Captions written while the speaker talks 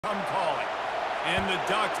And the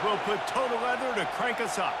Ducks will put total leather to crank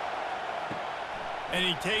us up. And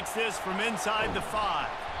he takes this from inside the 5.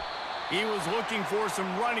 He was looking for some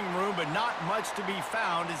running room, but not much to be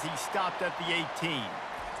found as he stopped at the 18.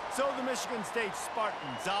 So the Michigan State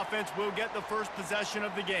Spartans offense will get the first possession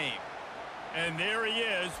of the game. And there he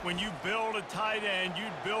is. When you build a tight end,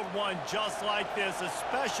 you'd build one just like this,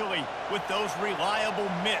 especially with those reliable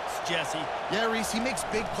mitts, Jesse. Yeah, Reese, he makes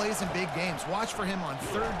big plays in big games. Watch for him on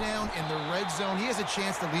third down in the red zone. He has a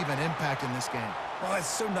chance to leave an impact in this game. Well, it's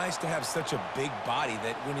so nice to have such a big body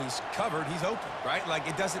that when he's covered, he's open, right? Like,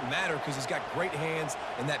 it doesn't matter because he's got great hands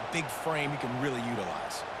and that big frame he can really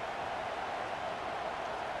utilize.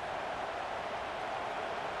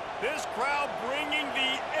 This crowd bringing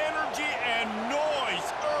the energy and noise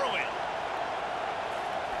early.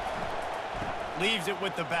 Leaves it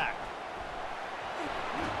with the back.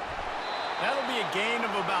 That'll be a gain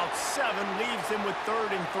of about 7. Leaves him with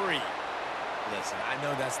 3rd and 3. Listen, I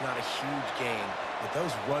know that's not a huge gain, but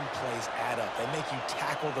those run plays add up. They make you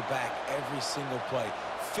tackle the back every single play.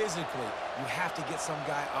 Physically, you have to get some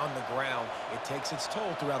guy on the ground. It takes its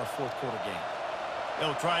toll throughout a fourth quarter game.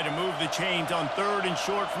 They'll try to move the chains on 3rd and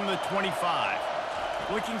short from the 25.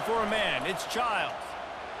 Looking for a man. It's Childs.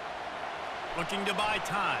 Looking to buy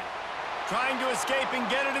time. Trying to escape and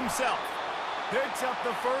get it himself. Picks up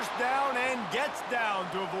the first down and gets down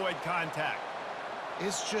to avoid contact.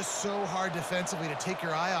 It's just so hard defensively to take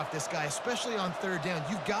your eye off this guy, especially on third down.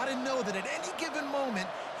 You've got to know that at any given moment,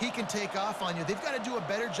 he can take off on you. They've got to do a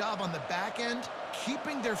better job on the back end,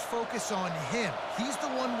 keeping their focus on him. He's the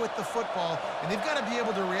one with the football, and they've got to be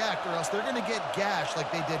able to react, or else they're going to get gashed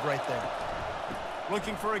like they did right there.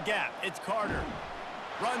 Looking for a gap. It's Carter.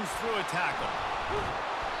 Runs through a tackle.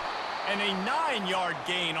 And a 9-yard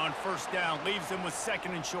gain on first down leaves him with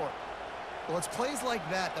 2nd and short. Well, it's plays like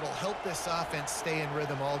that that'll help this offense stay in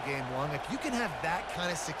rhythm all game long. If you can have that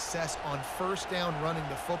kind of success on first down running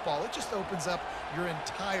the football, it just opens up your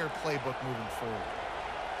entire playbook moving forward.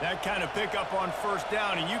 That kind of pickup on first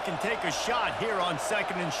down, and you can take a shot here on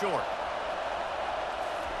 2nd and short.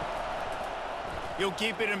 He'll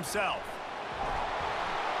keep it himself.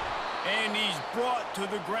 And he's brought to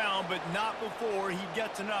the ground, but not before he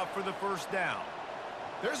gets enough for the first down.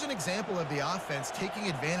 There's an example of the offense taking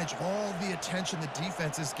advantage of all the attention the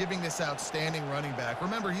defense is giving this outstanding running back.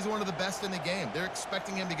 Remember, he's one of the best in the game. They're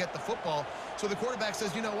expecting him to get the football. So the quarterback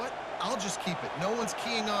says, you know what? I'll just keep it. No one's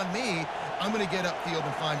keying on me. I'm going to get upfield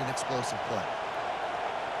and find an explosive play.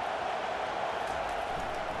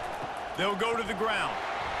 They'll go to the ground.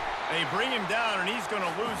 They bring him down, and he's going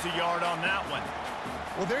to lose a yard on that one.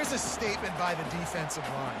 Well, there's a statement by the defensive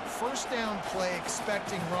line. First down play,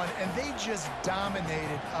 expecting run, and they just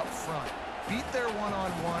dominated up front. Beat their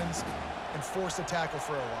one-on-ones and forced a tackle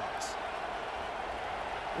for a loss.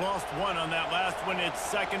 Lost 1 on that last one. It's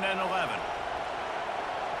 2nd and 11.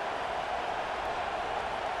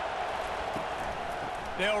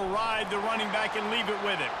 They'll ride the running back and leave it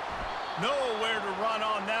with him. Nowhere to run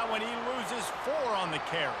on that one. He loses 4 on the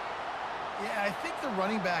carry. Yeah, I think the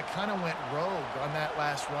running back kind of went rogue on that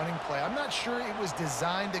last running play. I'm not sure it was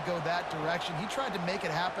designed to go that direction. He tried to make it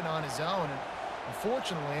happen on his own, and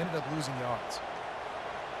unfortunately ended up losing yards.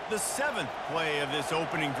 The 7th play of this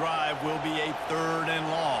opening drive will be a 3rd and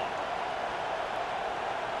long.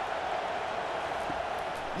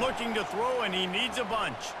 Looking to throw, and he needs a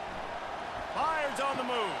bunch. Fires on the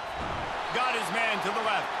move. Got his man to the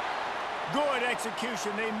left. Good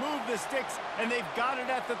execution. They move the sticks, and they've got it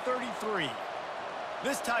at the 33.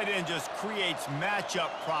 This tight end just creates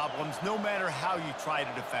matchup problems no matter how you try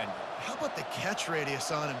to defend it. How about the catch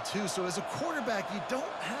radius on him, too? So as a quarterback, you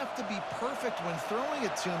don't have to be perfect when throwing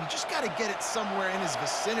it to him. You just got to get it somewhere in his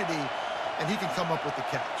vicinity, and he can come up with the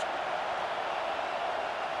catch.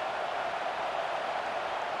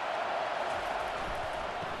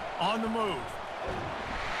 On the move.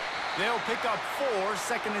 They'll pick up 4,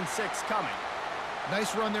 2nd and 6 coming.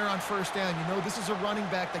 Nice run there on first down. You know, this is a running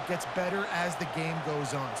back that gets better as the game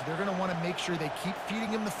goes on. So they're going to want to make sure they keep feeding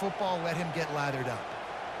him the football, let him get lathered up.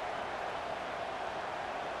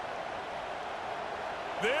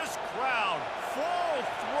 This crowd, full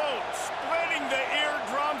throat, splitting the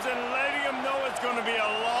eardrums and letting them know it's going to be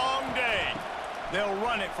a long day. They'll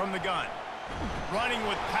run it from the gun. Running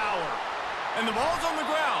with power. And the ball's on the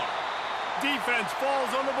ground. Defense falls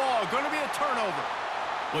on the ball. Going to be a turnover.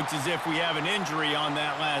 Looks as if we have an injury on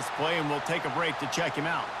that last play, and we'll take a break to check him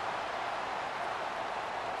out.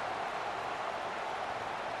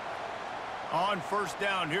 On first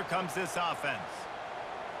down, here comes this offense.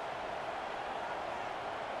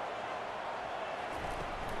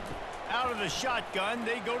 Out of the shotgun,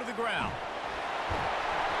 they go to the ground.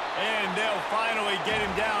 And they'll finally get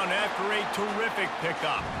him down after a terrific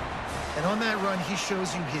pickup. And on that run, he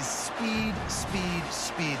shows you his speed, speed,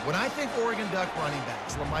 speed. When I think Oregon Duck running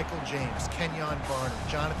backs, LaMichael James, Kenyon Barner,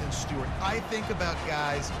 Jonathan Stewart, I think about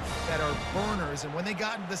guys that are burners, and when they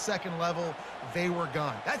got into the second level, they were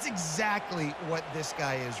gone. That's exactly what this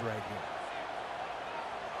guy is right here.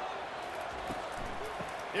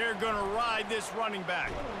 They're going to ride this running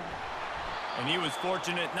back. And he was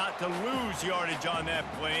fortunate not to lose yardage on that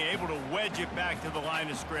play, able to wedge it back to the line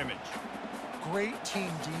of scrimmage. Great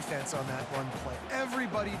team defense on that run play.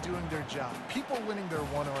 Everybody doing their job. People winning their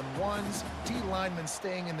one-on-ones, D linemen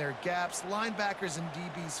staying in their gaps, linebackers and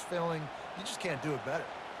DBs filling. You just can't do it better.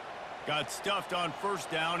 Got stuffed on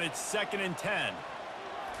first down. It's 2nd and 10.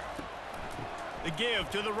 The give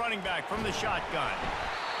to the running back from the shotgun.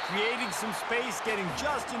 Creating some space, getting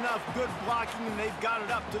just enough good blocking, and they've got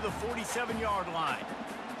it up to the 47-yard line.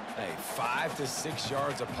 Hey, 5 to 6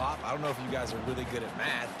 yards a pop. I don't know if you guys are really good at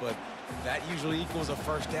math, but that usually equals a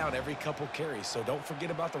first down every couple carries. So don't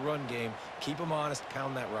forget about the run game. Keep them honest.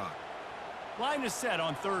 Pound that rock. Line is set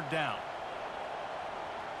on 3rd down.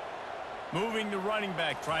 Moving the running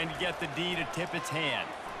back, trying to get the D to tip its hand.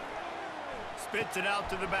 Spits it out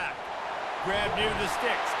to the back. Grab near the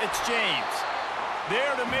sticks. It's James.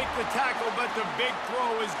 There to make the tackle, but the big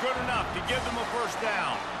throw is good enough to give them a first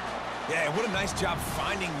down. Yeah, what a nice job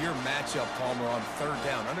finding your matchup, Palmer, on 3rd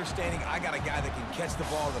down. Understanding I got a guy that can catch the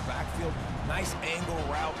ball in the backfield. Nice angle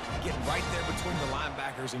route, getting right there between the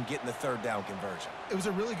linebackers and getting the 3rd down conversion. It was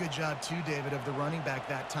a really good job, too, David, of the running back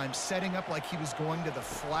that time, setting up like he was going to the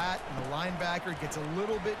flat, and the linebacker gets a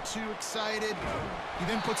little bit too excited. He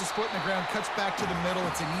then puts his foot in the ground, cuts back to the middle.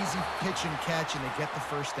 It's an easy pitch and catch, and they get the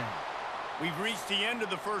first down. We've reached the end of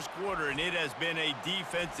the first quarter, and it has been a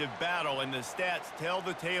defensive battle, and the stats tell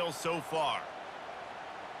the tale so far.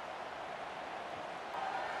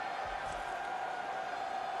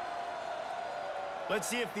 Let's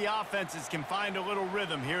see if the offenses can find a little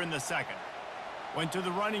rhythm here in the second. Went to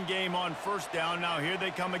the running game on first down. Now here they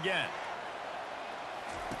come again.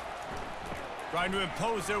 Trying to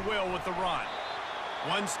impose their will with the run.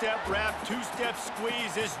 1-step wrap, 2-step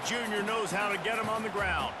squeeze. This junior knows how to get him on the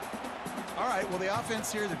ground. All right, well, the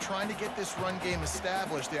offense here, they're trying to get this run game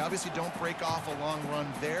established. They obviously don't break off a long run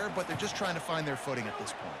there, but they're just trying to find their footing at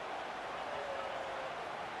this point.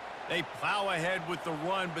 They plow ahead with the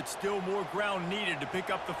run, but still more ground needed to pick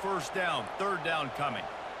up the first down. 3rd down coming.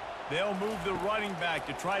 They'll move the running back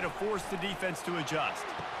to try to force the defense to adjust.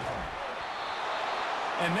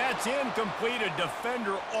 And that's incomplete. A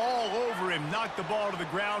defender all over him. Knocked the ball to the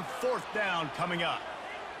ground. 4th down coming up.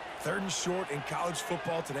 3rd and short in college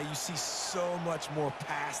football today. You see so much more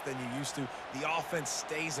pass than you used to. The offense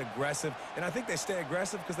stays aggressive, and I think they stay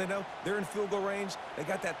aggressive because they know they're in field goal range. They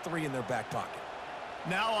got that 3 in their back pocket.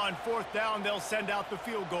 Now on 4th down, they'll send out the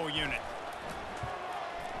field goal unit.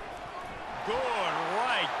 Good,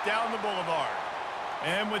 right down the boulevard.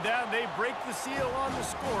 And with that, they break the seal on the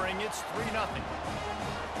scoring. It's 3-0.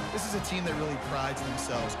 This is a team that really prides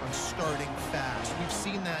themselves on starting fast. We've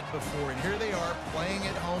seen that before, and here they are playing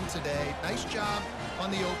at home today. Nice job on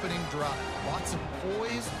the opening drive. Lots of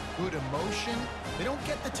poise, good emotion. They don't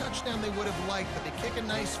get the touchdown they would have liked, but they kick a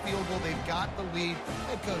nice field goal. They've got the lead.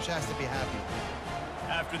 Head coach has to be happy.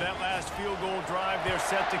 After that last field goal drive, they're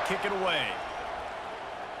set to kick it away.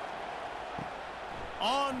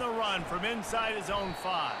 On the run from inside his own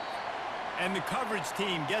 5. And the coverage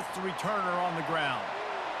team gets the returner on the ground.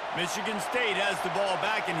 Michigan State has the ball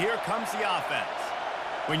back, and here comes the offense.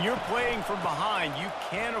 When you're playing from behind, you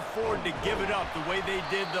can't afford to give it up the way they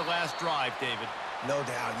did the last drive, David. No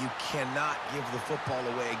doubt, you cannot give the football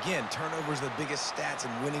away. Again, turnovers are the biggest stats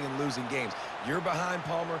in winning and losing games. You're behind,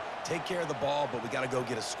 Palmer. Take care of the ball, but we got to go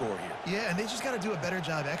get a score here. Yeah, and they just got to do a better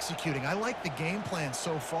job executing. I like the game plan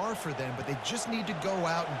so far for them, but they just need to go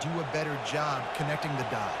out and do a better job connecting the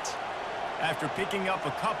dots. After picking up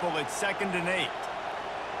a couple, it's 2nd and 8.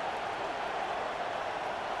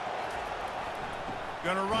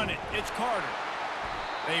 Gonna run it. It's Carter.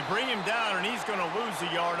 They bring him down, and he's gonna lose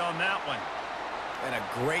a yard on that one. And a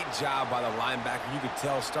great job by the linebacker. You could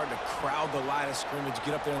tell starting to crowd the line of scrimmage,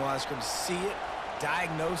 get up there in the line of scrimmage, see it,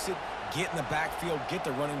 diagnose it, get in the backfield, get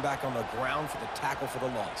the running back on the ground for the tackle for the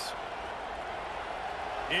loss.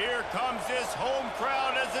 Here comes this home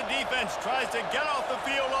crowd as the defense tries to get off the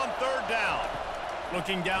field on 3rd down.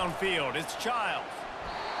 Looking downfield, it's Childs.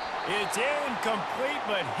 It's incomplete,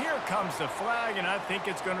 but here comes the flag, and I think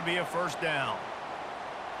it's going to be a first down.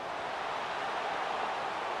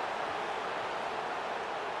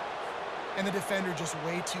 And the defender just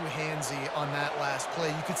way too handsy on that last play.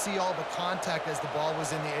 You could see all the contact as the ball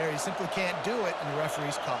was in the air. He simply can't do it, and the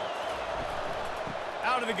referee's called it.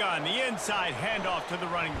 Out of the gun, the inside handoff to the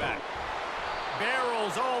running back.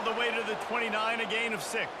 Barrels all the way to the 29, a gain of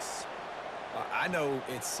 6. I know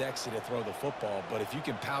it's sexy to throw the football, but if you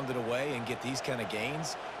can pound it away and get these kind of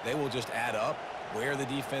gains, they will just add up, wear the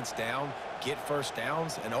defense down, get first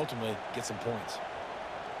downs, and ultimately get some points.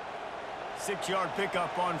 6-yard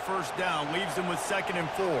pickup on first down leaves them with 2nd and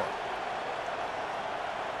 4.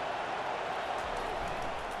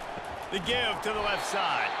 The give to the left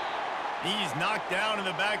side. He's knocked down in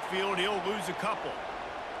the backfield. He'll lose a couple.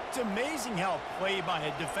 It's amazing how play by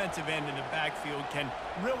a defensive end in the backfield can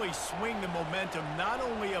really swing the momentum not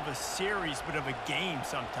only of a series but of a game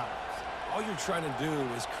sometimes. All you're trying to do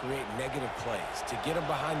is create negative plays, to get them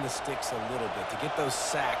behind the sticks a little bit, to get those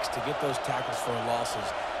sacks, to get those tackles for losses.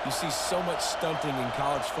 You see so much stunting in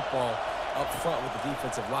college football up front with the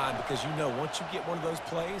defensive line because you know once you get one of those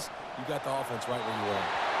plays, you got the offense right where you want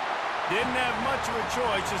it. Didn't have much of a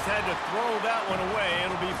choice, just had to throw that one away.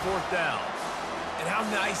 It'll be 4th down. And how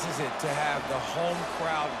nice is it to have the home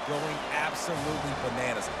crowd going absolutely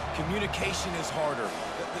bananas? Communication is harder.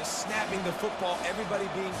 The snapping the football, everybody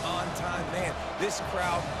being on time. Man, this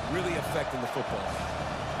crowd really affecting the football.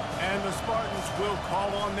 And the Spartans will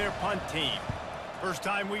call on their punt team. First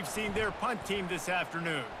time we've seen their punt team this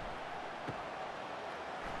afternoon.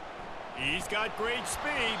 He's got great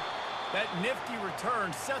speed. That nifty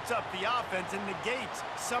return sets up the offense and negates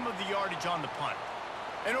some of the yardage on the punt.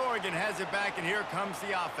 And Oregon has it back, and here comes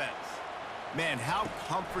the offense. Man, how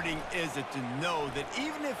comforting is it to know that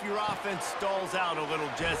even if your offense stalls out a little,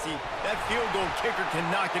 Jesse, that field goal kicker can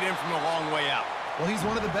knock it in from a long way out. Well, he's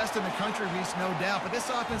one of the best in the country, Reese, no doubt. But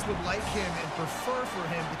this offense would like him and prefer for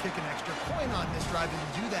him to kick an extra point on this drive. And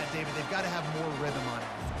to do that, David, they've got to have more rhythm on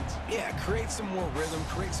offense. Yeah, create some more rhythm,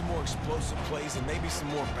 create some more explosive plays, and maybe some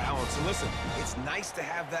more balance. And listen, it's nice to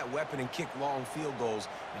have that weapon and kick long field goals.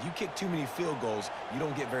 If you kick too many field goals, you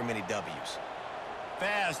don't get very many W's.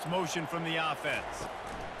 Fast motion from the offense.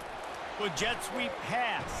 With jet sweep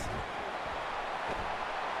pass.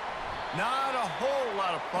 Not a whole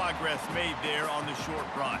lot of progress made there on the short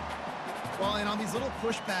run. Well, and on these little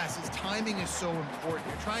push passes, timing is so important.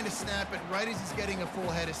 You're trying to snap it right as he's getting a full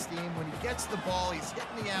head of steam. When he gets the ball, he's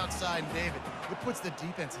hitting the outside. And David, it puts the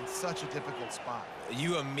defense in such a difficult spot.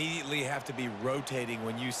 You immediately have to be rotating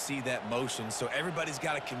when you see that motion, so everybody's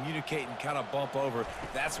got to communicate and kind of bump over.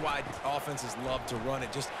 That's why offenses love to run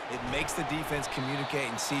it. It makes the defense communicate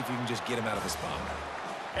and see if you can just get him out of the spot.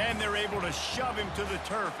 And they're able to shove him to the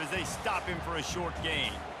turf as they stop him for a short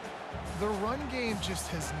gain. The run game just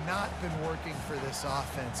has not been working for this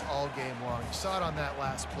offense all game long. You saw it on that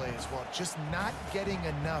last play as well. Just not getting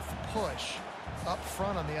enough push up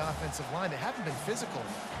front on the offensive line. They haven't been physical.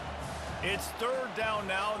 It's 3rd down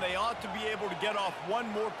now, and they ought to be able to get off one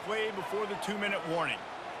more play before the 2-minute warning.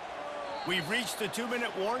 We've reached the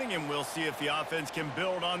 2-minute warning, and we'll see if the offense can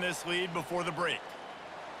build on this lead before the break.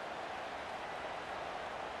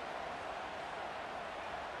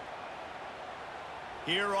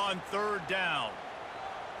 Here on 3rd down.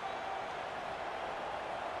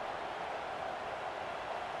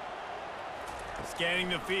 Scanning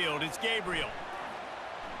the field, it's Gabriel.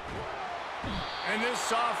 And this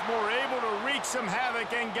sophomore able to wreak some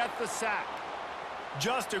havoc and get the sack.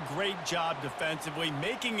 Just a great job defensively,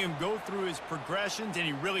 making him go through his progressions, and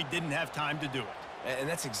he really didn't have time to do it. And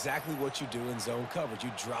that's exactly what you do in zone coverage.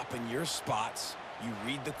 You drop in your spots, you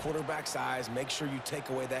read the quarterback's eyes, make sure you take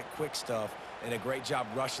away that quick stuff, and a great job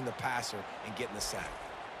rushing the passer and getting the sack.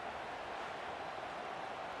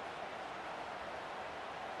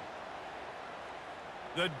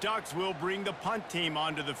 The Ducks will bring the punt team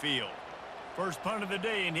onto the field. First punt of the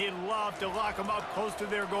day, and he'd love to lock them up close to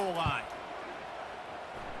their goal line.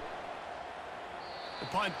 The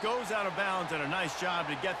punt goes out of bounds, and a nice job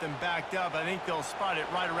to get them backed up. I think they'll spot it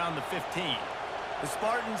right around the 15. The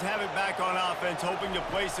Spartans have it back on offense, hoping to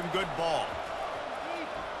play some good ball.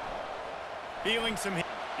 Feeling some heat.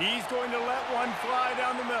 He's going to let one fly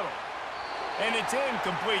down the middle. And it's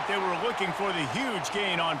incomplete. They were looking for the huge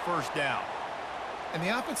gain on first down. And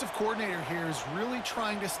the offensive coordinator here is really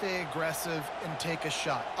trying to stay aggressive and take a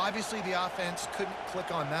shot. Obviously, the offense couldn't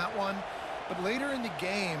click on that one. But later in the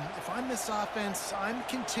game, if I'm this offense, I'm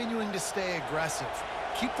continuing to stay aggressive.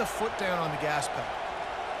 Keep the foot down on the gas pedal.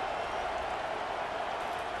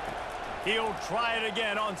 He'll try it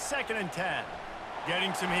again on 2nd and 10.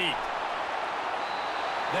 Getting some heat.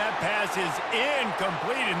 That pass is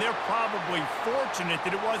incomplete, and they're probably fortunate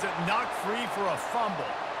that it wasn't knocked free for a fumble.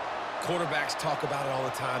 Quarterbacks talk about it all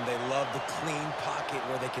the time. They love the clean pocket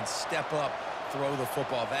where they can step up, throw the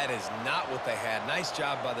football. That is not what they had. Nice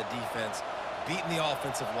job by the defense, beating the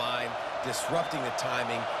offensive line, disrupting the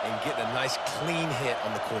timing, and getting a nice clean hit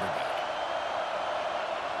on the quarterback.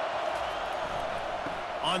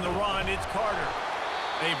 On the run, it's Carter.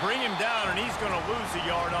 They bring him down, and he's going to lose a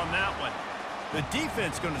yard on that one. The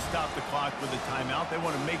defense going to stop the clock with a timeout. They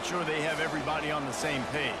want to make sure they have everybody on the same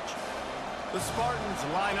page. The Spartans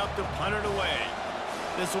line up to punt it away.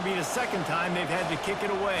 This will be the second time they've had to kick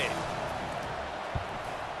it away.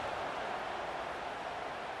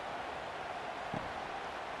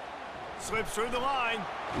 Slips through the line.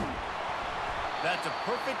 That's a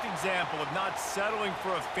perfect example of not settling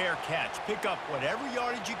for a fair catch. Pick up whatever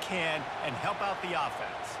yardage you can and help out the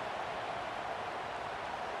offense.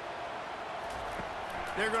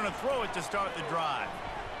 They're going to throw it to start the drive.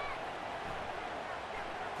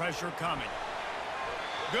 Pressure coming.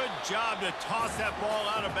 Good job to toss that ball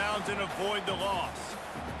out of bounds and avoid the loss.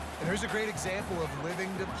 And here's a great example of living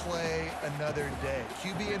to play another day.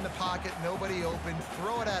 QB in the pocket, nobody open,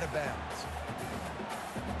 throw it out of bounds.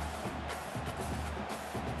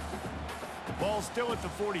 Ball still at the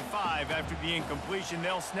 45 after the incompletion.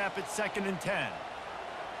 They'll snap it 2nd and 10.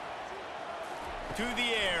 To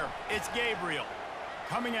the air, it's Gabriel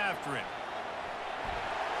coming after him.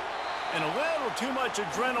 And a little too much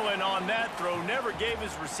adrenaline on that throw. Never gave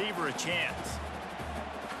his receiver a chance.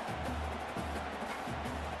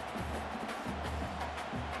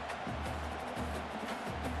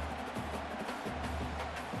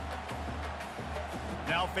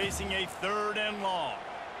 Now facing a 3rd and long.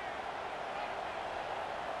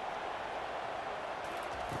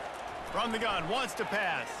 From the gun, wants to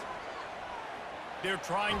pass. They're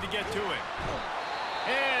trying to get to him.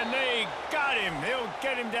 And they got him. They'll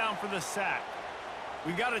get him down for the sack.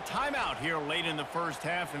 We've got a timeout here late in the first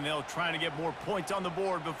half, and they'll try to get more points on the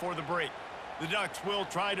board before the break. The Ducks will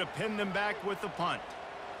try to pin them back with the punt.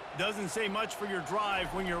 Doesn't say much for your drive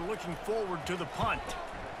when you're looking forward to the punt.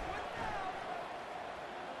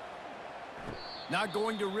 Not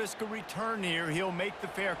going to risk a return here. He'll make the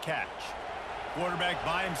fair catch. Quarterback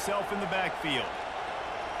by himself in the backfield.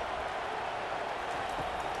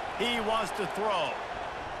 He wants to throw.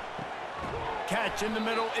 Catch in the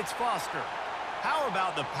middle, it's Foster. How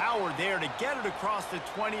about the power there to get it across the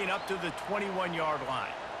 20 and up to the 21-yard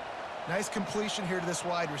line? Nice completion here to this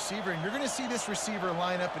wide receiver, and you're going to see this receiver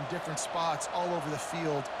line up in different spots all over the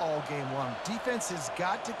field all game long. Defense has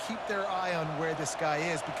got to keep their eye on where this guy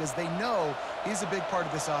is because they know he's a big part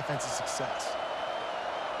of this offense's success.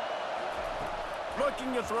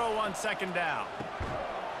 Looking to throw on 2nd down.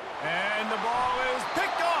 And the ball is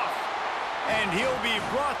picked off. And he'll be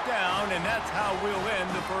brought down, and that's how we'll end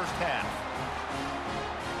the first half.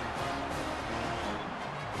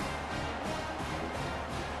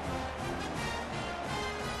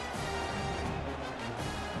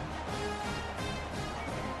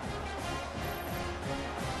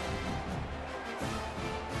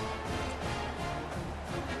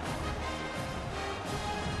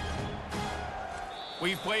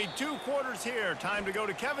 We've played 2 quarters here. Time to go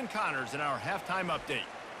to Kevin Connors in our halftime update.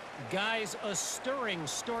 Guys, a stirring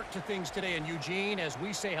start to things today in Eugene as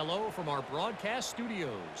we say hello from our broadcast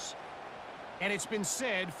studios. And it's been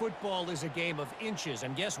said football is a game of inches.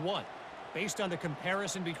 And guess what? Based on the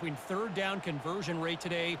comparison between 3rd down conversion rate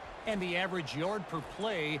today and the average yard per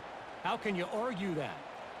play, how can you argue that?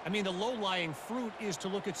 I mean, the low-lying fruit is to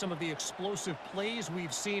look at some of the explosive plays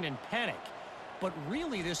we've seen in panic. But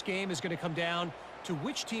really, this game is going to come down to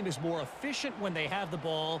which team is more efficient when they have the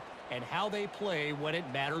ball and how they play when it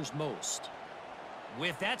matters most.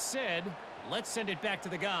 With that said, let's send it back to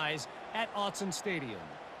the guys at Autzen Stadium.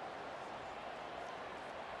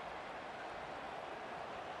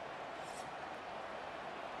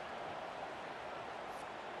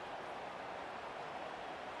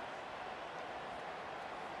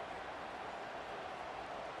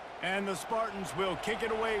 And the Spartans will kick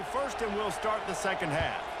it away first, and we'll start the second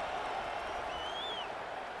half.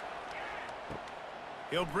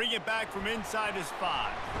 He'll bring it back from inside his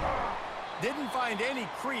 5. Didn't find any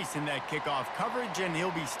crease in that kickoff coverage, and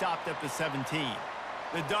he'll be stopped at the 17.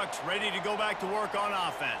 The Ducks ready to go back to work on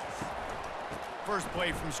offense. First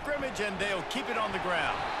play from scrimmage, and they'll keep it on the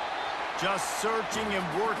ground. Just searching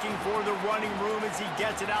and working for the running room as he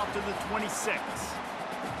gets it out to the 26.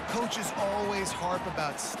 Coaches always harp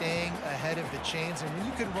about staying ahead of the chains, and when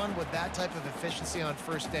you can run with that type of efficiency on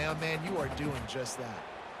 1st down, man, you are doing just that.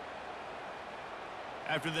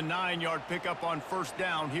 After the 9-yard pickup on 1st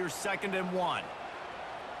down, here's 2nd and 1.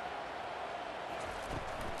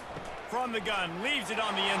 From the gun, leaves it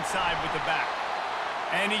on the inside with the back.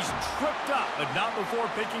 And he's tripped up, but not before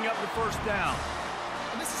picking up the first down.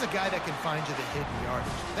 And this is a guy that can find you the hidden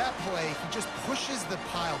yardage. That play, he just pushes the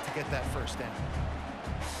pile to get that first down.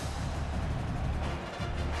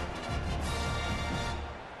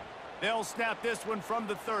 They'll snap this one from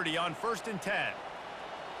the 30 on 1st and 10.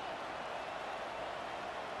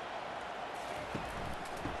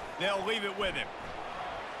 They'll leave it with him.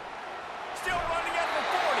 Still running at the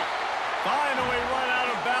 40. Finally run out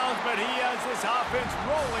of bounds, but he has this offense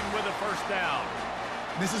rolling with a first down.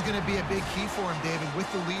 This is going to be a big key for him, David, with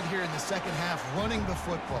the lead here in the second half, running the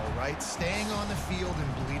football, right? Staying on the field and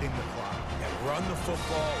bleeding the clock. Yeah, run the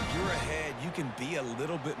football. You're ahead. You can be a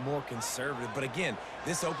little bit more conservative. But again,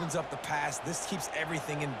 this opens up the pass. This keeps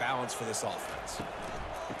everything in balance for this offense.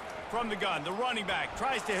 From the gun, the running back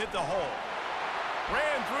tries to hit the hole.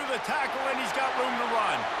 Ran through the tackle, and he's got room to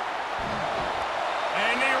run.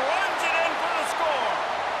 And he runs it in for the score.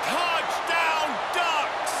 Touchdown,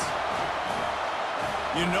 Ducks!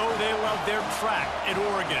 You know they love their track at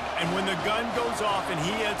Oregon. And when the gun goes off and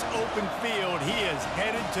he hits open field, he is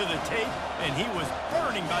headed to the tape, and he was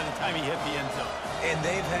burning by the time he hit the end zone. And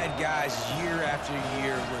they've had guys year after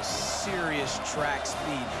year with serious track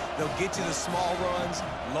speed. They'll get you the small runs,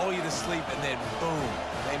 lull you to sleep, and then boom,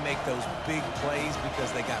 they make those big plays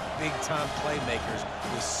because they got big-time playmakers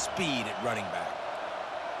with speed at running back.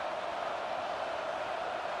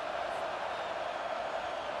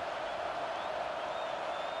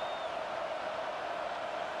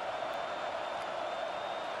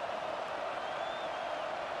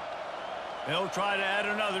 They'll try to add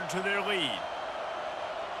another to their lead.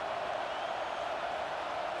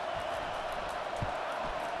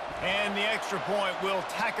 And the extra point will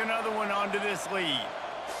tack another one onto this lead.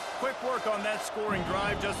 Quick work on that scoring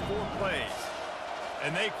drive, just 4 plays.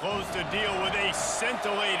 And they close the deal with a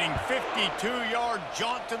scintillating 52-yard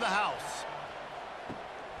jaunt to the house.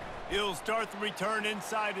 He'll start the return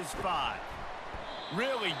inside his 5.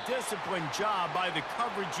 Really disciplined job by the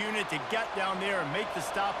coverage unit to get down there and make the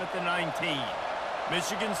stop at the 19.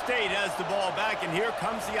 Michigan State has the ball back, and here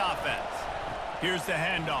comes the offense. Here's the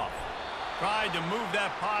handoff. Tried to move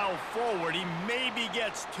that pile forward. He maybe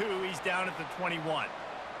gets 2. He's down at the 21.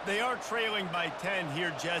 They are trailing by 10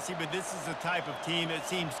 here, Jesse, but this is the type of team that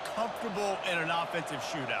seems comfortable in an offensive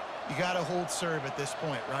shootout. You got to hold serve at this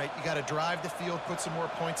point, right? You got to drive the field, put some more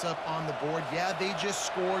points up on the board. Yeah, they just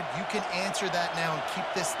scored. You can answer that now and keep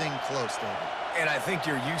this thing close, David. And I think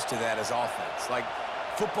you're used to that as offense. Like,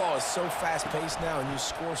 football is so fast-paced now and you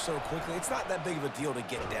score so quickly, it's not that big of a deal to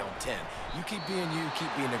get down 10. You keep being you, keep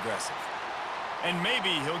being aggressive. And maybe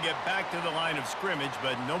he'll get back to the line of scrimmage,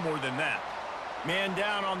 but no more than that. Man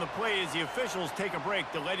down on the play as the officials take a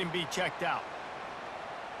break to let him be checked out.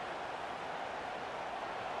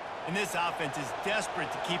 And this offense is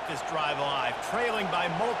desperate to keep this drive alive, trailing by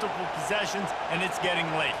multiple possessions, and it's getting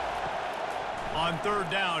late. On 3rd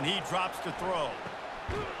down, he drops to throw.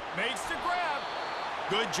 Makes the grab.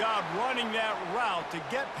 Good job running that route to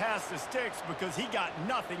get past the sticks because he got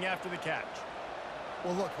nothing after the catch.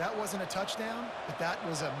 Well, look, that wasn't a touchdown, but that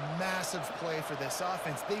was a massive play for this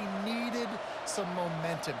offense. They needed some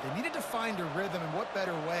momentum. They needed to find a rhythm, and what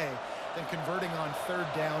better way than converting on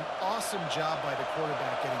 3rd down. Awesome job by the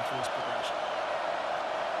quarterback getting through his progression.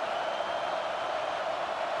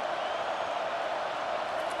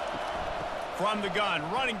 From the gun,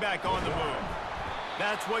 running back on the move.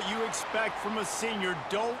 That's what you expect from a senior.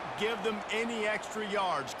 Don't give them any extra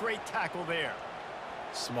yards. Great tackle there.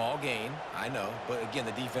 Small gain, I know, but again,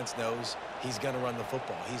 the defense knows he's going to run the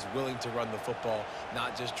football. He's willing to run the football,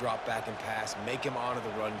 not just drop back and pass, make him honor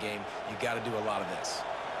the run game. You got to do a lot of this.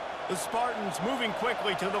 The Spartans moving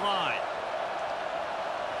quickly to the line.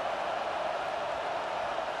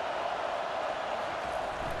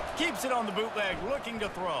 Keeps it on the bootleg, looking to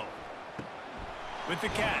throw. With the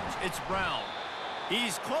catch, it's Brown.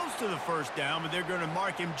 He's close to the 1st down, but they're going to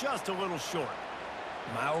mark him just a little short.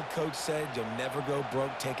 My old coach said you'll never go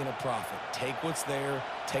broke taking a profit. Take what's there,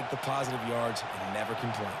 take the positive yards, and never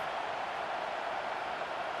complain.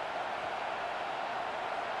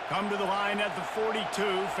 Come to the line at the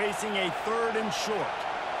 42, facing a 3rd and short.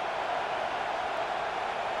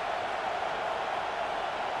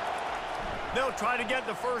 They'll try to get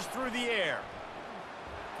the first through the air.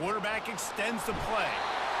 Quarterback extends the play.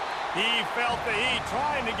 He felt the heat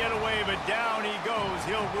trying to get away, but down he goes.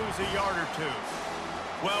 He'll lose a yard or 2.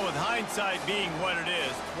 Well, with hindsight being what it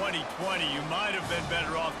is, 2020, you might have been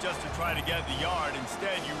better off just to try to get the yard.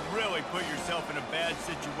 Instead, you really put yourself in a bad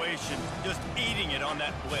situation, just eating it on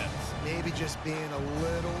that blitz. Maybe just being a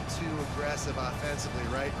little too aggressive offensively,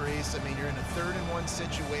 right, Reese? I mean, you're in a 3rd-and-1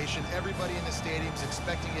 situation. Everybody in the stadium's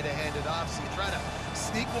expecting you to hand it off, so you try to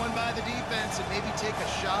sneak one by the defense and maybe take a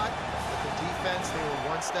shot. But the defense, they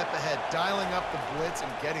were one step ahead, dialing up the blitz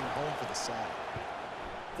and getting home for the sack.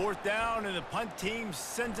 4th down, and the punt team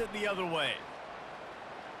sends it the other way.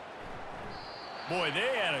 Boy,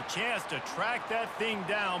 they had a chance to track that thing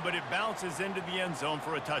down, but it bounces into the end zone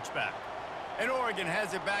for a touchback. And Oregon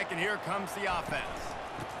has it back, and here comes the offense.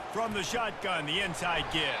 From the shotgun, the inside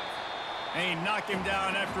give. And he knocked him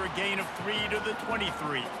down after a gain of 3 to the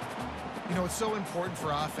 23. You know, it's so important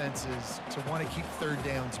for offenses to want to keep 3rd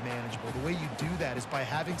downs manageable. The way you do that is by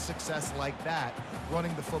having success like that,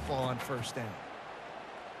 running the football on 1st down.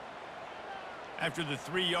 After the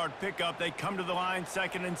 3-yard pickup, they come to the line,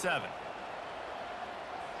 2nd and 7.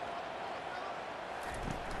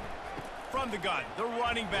 From the gun, the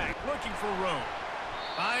running back looking for room.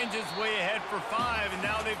 Finds his way ahead for 5, and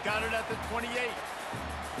now they've got it at the 28.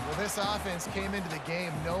 Well, this offense came into the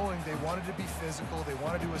game knowing they wanted to be physical, they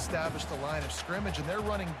wanted to establish the line of scrimmage, and they're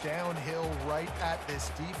running downhill right at this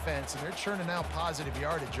defense, and they're churning out positive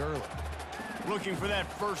yardage early. Looking for that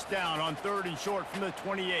 1st down on 3rd and short from the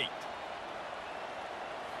 28.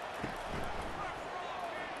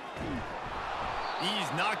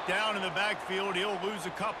 He's knocked down in the backfield. He'll lose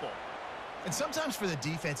a couple. And sometimes for the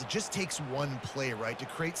defense, it just takes one play, right, to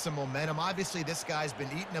create some momentum. Obviously, this guy's been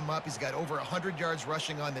eating him up. He's got over 100 yards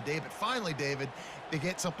rushing on the day. But finally, David, they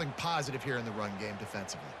get something positive here in the run game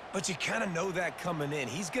defensively. But you kind of know that coming in.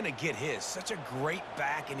 He's going to get his. Such a great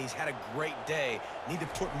back, and he's had a great day. Need to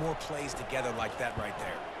put more plays together like that right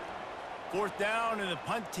there. 4th down, and the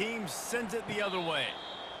punt team sends it the other way.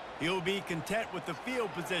 He'll be content with the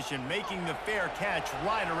field position, making the fair catch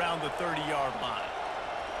right around the 30-yard line.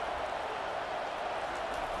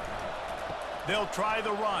 They'll try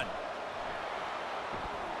the run.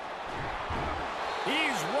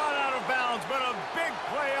 He's run out of bounds, but a big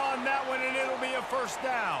play on that one, and it'll be a 1st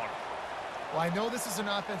down. Well, I know this is an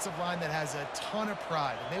offensive line that has a ton of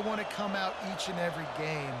pride, and they want to come out each and every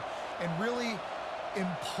game and really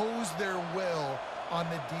impose their will on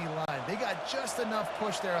the D-line. They got just enough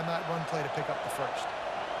push there on that run play to pick up the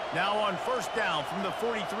 1st. Now on 1st down from the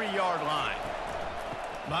 43-yard line.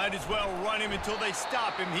 Might as well run him until they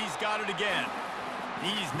stop him. He's got it again.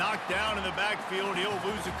 He's knocked down in the backfield. He'll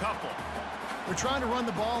lose a couple. We're trying to run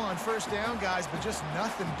the ball on 1st down, guys, but just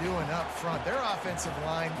nothing doing up front. Their offensive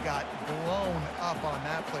line got blown up on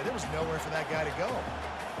that play. There was nowhere for that guy to go.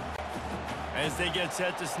 As they get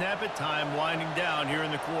set to snap it, time winding down here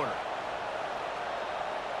in the quarter.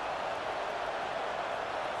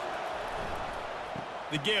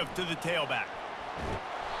 The give to the tailback.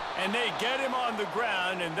 And they get him on the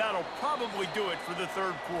ground, and that'll probably do it for the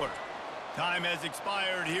 3rd quarter. Time has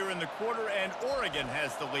expired here in the quarter, and Oregon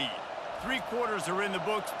has the lead. 3 quarters are in the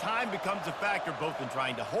books. Time becomes a factor both in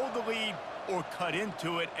trying to hold the lead or cut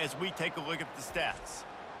into it as we take a look at the stats.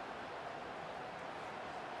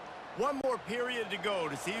 One more period to go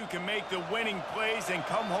to see who can make the winning plays and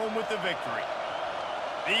come home with the victory.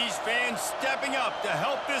 These fans stepping up to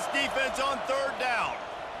help this defense on 3rd down.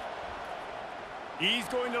 He's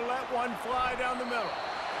going to let one fly down the middle.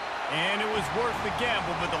 And it was worth the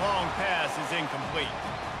gamble, but the long pass is incomplete.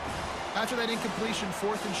 After that incompletion,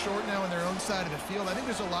 4th and short now on their own side of the field, I think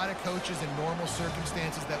there's a lot of coaches in normal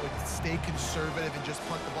circumstances that would stay conservative and just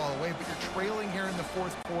punt the ball away. But you're trailing here in the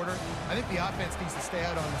 4th quarter. I think the offense needs to stay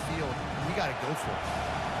out on the field. You got to go for it.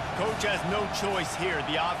 Coach has no choice here.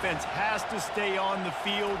 The offense has to stay on the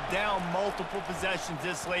field, down multiple possessions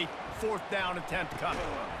this late. 4th down attempt coming.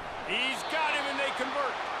 He's got him, and they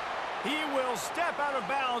convert. He will step out of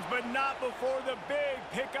bounds, but not before the big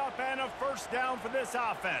pickup and a 1st down for this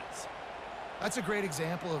offense. That's a great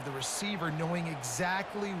example of the receiver knowing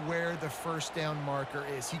exactly where the 1st down marker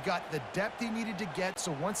is. He got the depth he needed to get,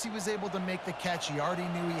 so once he was able to make the catch, he already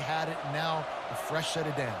knew he had it, and now a fresh set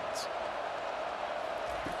of downs.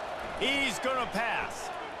 He's going to pass.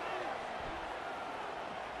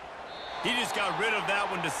 He just got rid of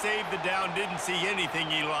that one to save the down. Didn't see anything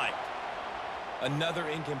he liked. Another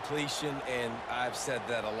incompletion, and I've said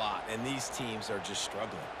that a lot, and these teams are just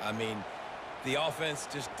struggling. I mean, the offense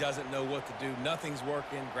just doesn't know what to do. Nothing's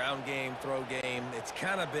working. Ground game, throw game. It's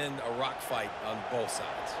kind of been a rock fight on both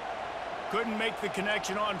sides. Couldn't make the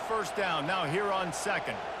connection on 1st down. Now here on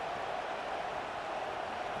 2nd.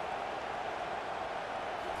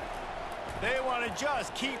 They want to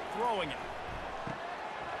just keep throwing it.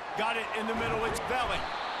 Got it in the middle, it's Belly.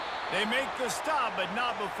 They make the stop, but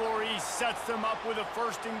not before he sets them up with a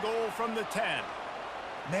 1st and goal from the 10.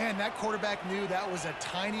 Man, that quarterback knew that was a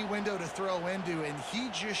tiny window to throw into, and he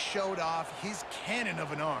just showed off his cannon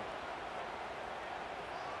of an arm.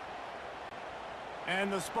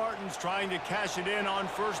 And the Spartans trying to cash it in on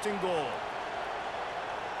 1st and goal.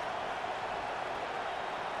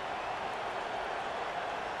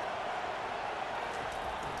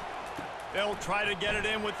 They'll try to get it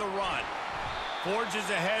in with the run. Forges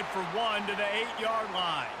ahead for 1 to the 8-yard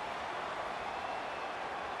line.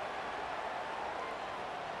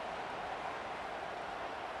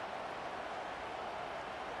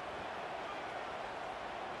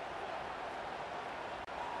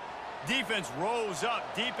 Defense rose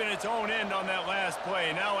up deep in its own end on that last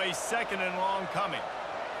play. Now a 2nd and long coming.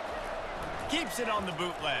 Keeps it on the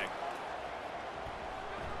bootleg.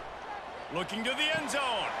 Looking to the end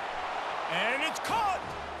zone. And it's caught!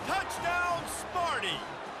 Touchdown, Sparty!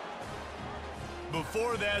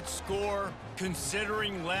 Before that score,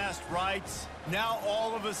 considering last rites, now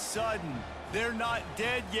all of a sudden, they're not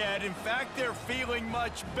dead yet. In fact, they're feeling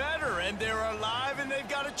much better, and they're alive, and they've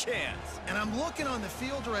got a chance. And I'm looking on the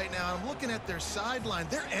field right now, I'm looking at their sideline.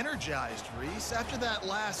 They're energized, Reese. After that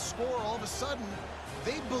last score, all of a sudden,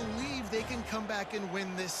 they believe they can come back and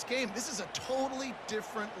win this game. This is a totally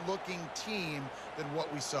different-looking team than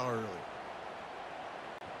what we saw earlier.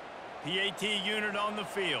 PAT unit on the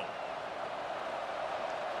field.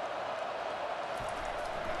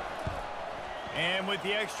 And with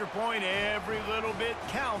the extra point, every little bit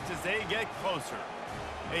counts as they get closer.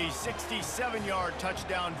 A 67-yard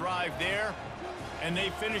touchdown drive there. And they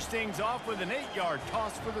finish things off with an 8-yard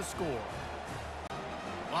toss for the score.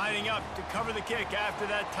 Lining up to cover the kick after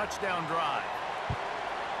that touchdown drive.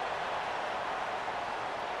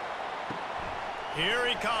 Here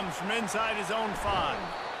he comes from inside his own 5.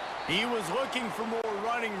 He was looking for more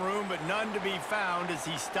running room, but none to be found as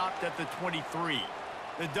he stopped at the 23.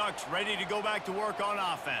 The Ducks ready to go back to work on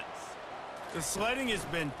offense. The sledding has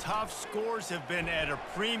been tough. Scores have been at a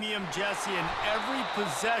premium, Jesse, and every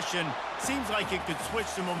possession seems like it could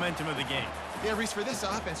switch the momentum of the game. Yeah, Reese, for this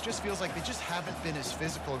offense, just feels like they just haven't been as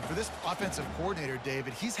physical. And for this offensive coordinator,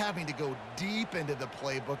 David, he's having to go deep into the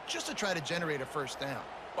playbook just to try to generate a 1st down.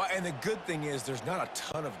 Well, and the good thing is there's not a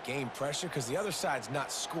ton of game pressure because the other side's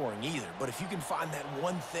not scoring either. But if you can find that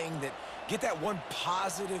one thing get that one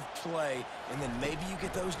positive play, and then maybe you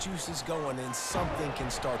get those juices going and something can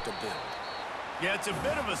start to build. Yeah, it's a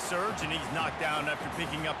bit of a surge, and he's knocked down after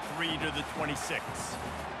picking up 3 to the 26.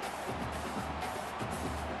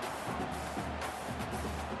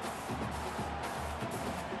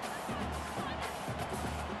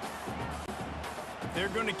 They're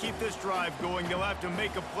going to keep this drive going. They'll have to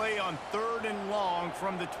make a play on 3rd and long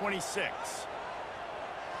from the 26.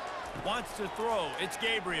 Wants to throw. It's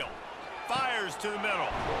Gabriel. Fires to the middle.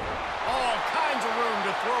 All kinds of room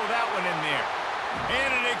to throw that one in there.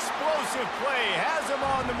 And an explosive play has him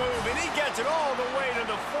on the move, and he gets it all the way to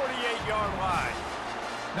the 48-yard line.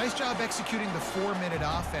 Nice job executing the 4-minute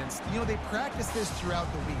offense. You know, they practice this throughout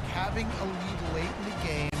the week, having a lead late in the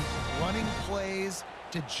game, running plays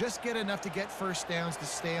to just get enough to get 1st downs to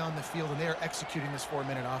stay on the field, and they are executing this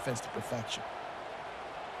 4-minute offense to perfection.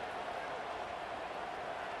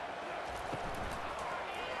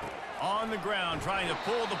 On the ground, trying to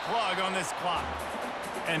pull the plug on this clock.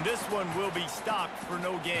 And this one will be stopped for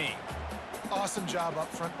no gain. Awesome job up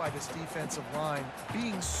front by this defensive line,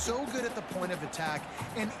 being so good at the point of attack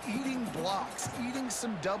and eating blocks, eating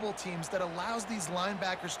some double teams that allows these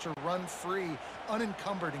linebackers to run free,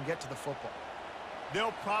 unencumbered, and get to the football.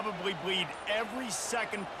 They'll probably bleed every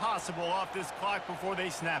second possible off this clock before they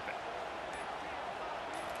snap it.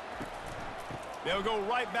 They'll go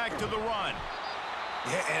right back to the run.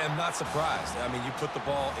 Yeah, and I'm not surprised. I mean, you put the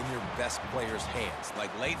ball in your best player's hands. Like,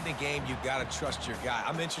 late in the game, you've got to trust your guy.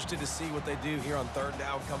 I'm interested to see what they do here on 3rd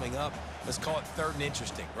down coming up. Let's call it 3rd and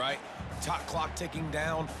interesting, right? Top clock ticking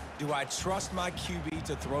down. Do I trust my QB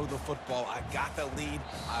to throw the football? I got the lead.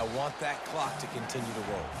 I want that clock to continue to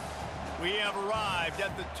roll. We have arrived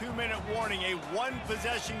at the 2-minute warning, a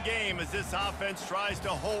 1-possession game as this offense tries to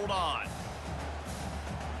hold on.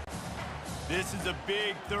 This is a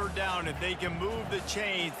big 3rd down. If they can move the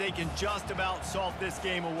chains, they can just about salt this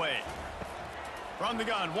game away. From the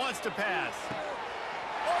gun, wants to pass.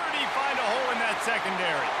 Or did he find a hole in that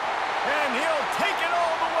secondary? And he'll take it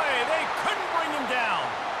all the way. They couldn't bring him down.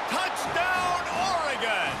 Touchdown,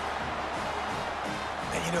 Oregon!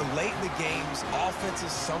 And, you know, late in the games,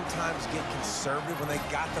 offenses sometimes get conservative when they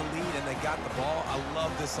got the lead and they got the ball. I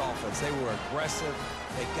love this offense. They were aggressive.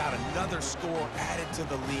 They got another score added to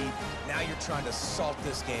the lead. Now you're trying to salt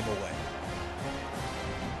this game away.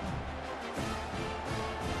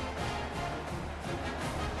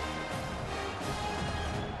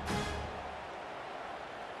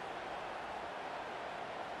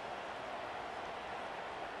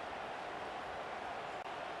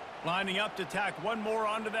 Lining up to tack one more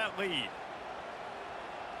onto that lead.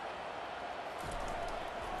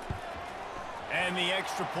 And the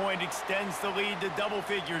extra point extends the lead to double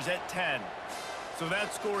figures at 10. So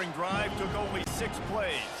that scoring drive took only 6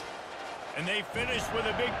 plays. And they finished with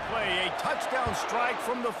a big play, a touchdown strike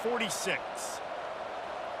from the 46.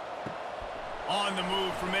 On the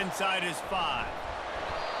move from inside his 5.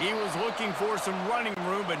 He was looking for some running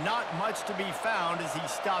room, but not much to be found as he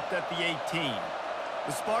stopped at the 18.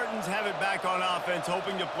 The Spartans have it back on offense,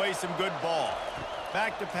 hoping to play some good ball.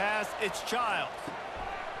 Back to pass, it's Childs.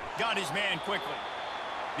 Got his man quickly.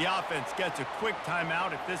 The offense gets a quick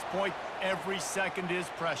timeout. At this point, every second is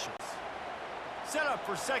precious. Set up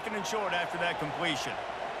for 2nd and short after that completion.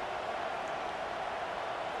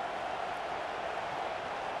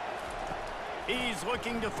 He's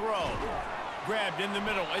looking to throw. Grabbed in the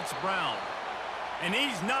middle, it's Brown. And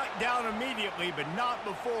he's knocked down immediately, but not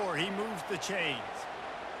before he moves the chains.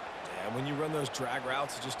 And when you run those drag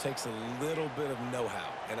routes, it just takes a little bit of know-how.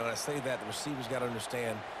 And when I say that, the receiver's got to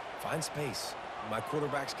understand, find space. My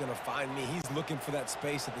quarterback's going to find me. He's looking for that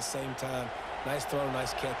space at the same time. Nice throw,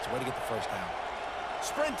 nice catch. Way to get the first down.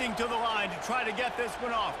 Sprinting to the line to try to get this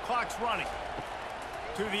one off. Clock's running.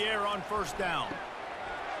 To the air on 1st down.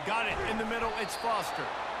 Got it in the middle. It's Foster.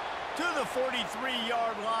 To the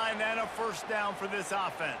 43-yard line and a 1st down for this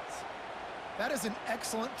offense. That is an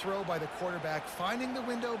excellent throw by the quarterback, finding the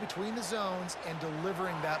window between the zones and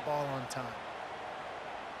delivering that ball on time.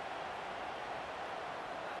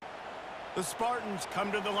 The Spartans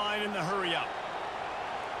come to the line in the hurry-up.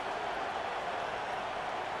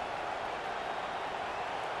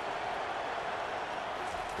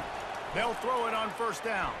 They'll throw it on 1st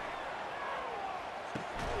down.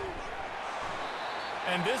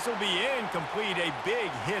 And this will be incomplete. A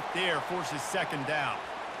big hit there forces 2nd down.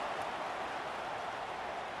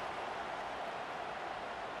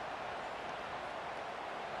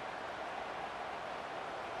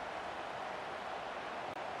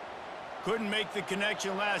 Couldn't make the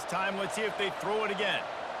connection last time. Let's see if they throw it again.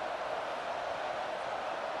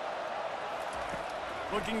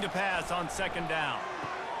 Looking to pass on 2nd down.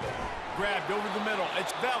 Grabbed over the middle.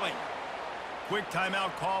 It's Belling. Quick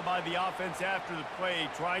timeout call by the offense after the play,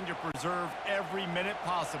 trying to preserve every minute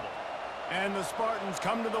possible. And the Spartans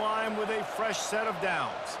come to the line with a fresh set of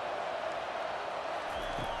downs.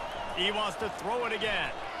 He wants to throw it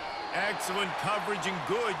again. Excellent coverage and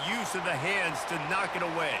good use of the hands to knock it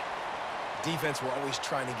away. Defense, we're always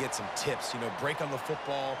trying to get some tips. You know, break on the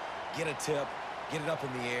football, get a tip, get it up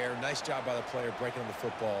in the air. Nice job by the player breaking on the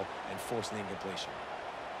football and forcing the incompletion.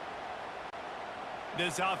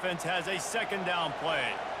 This offense has a 2nd down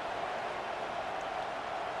play.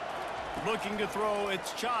 Looking to throw,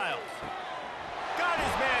 it's Childs. Got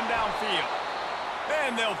his man downfield.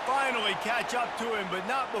 And they'll finally catch up to him, but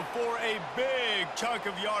not before a big chunk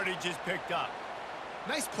of yardage is picked up.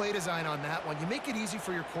 Nice play design on that one. You make it easy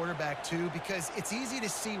for your quarterback, too, because it's easy to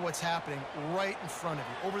see what's happening right in front of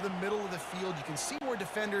you. Over the middle of the field, you can see where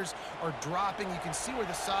defenders are dropping. You can see where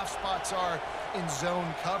the soft spots are in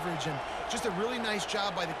zone coverage. And just a really nice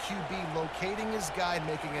job by the QB locating his guy and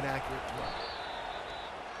making an accurate throw.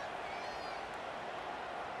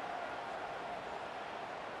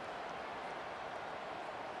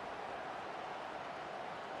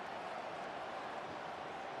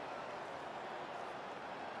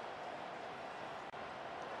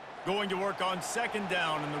 Going to work on 2nd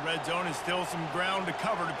down in the red zone, and still some ground to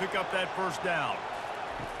cover to pick up that 1st down.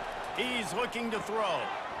 He's looking to throw.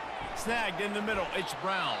 Snagged in the middle, it's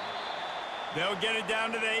Brown. They'll get it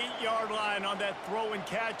down to the 8-yard line on that throw and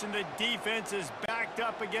catch, and the defense is backed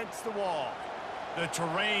up against the wall. The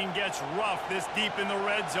terrain gets rough this deep in the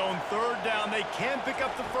red zone. 3rd down, they can pick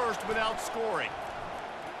up the 1st without scoring.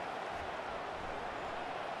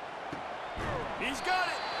 He's got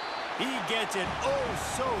it. He gets it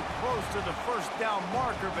so close to the 1st down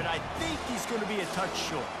marker, but I think he's going to be a touch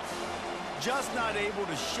short. Just not able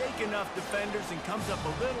to shake enough defenders and comes up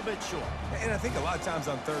a little bit short. And I think a lot of times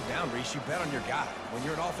on 3rd down, Reese, you bet on your guy. When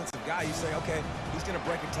you're an offensive guy, you say, okay, he's going to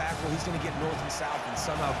break a tackle, he's going to get north and south and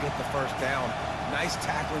somehow get the 1st down. Nice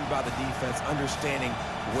tackling by the defense, understanding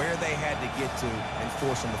where they had to get to and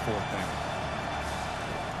forcing the 4th down.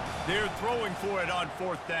 They're throwing for it on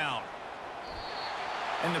 4th down.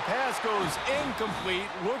 And the pass goes incomplete,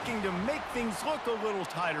 looking to make things look a little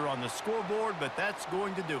tighter on the scoreboard, but that's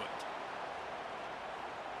going to do it.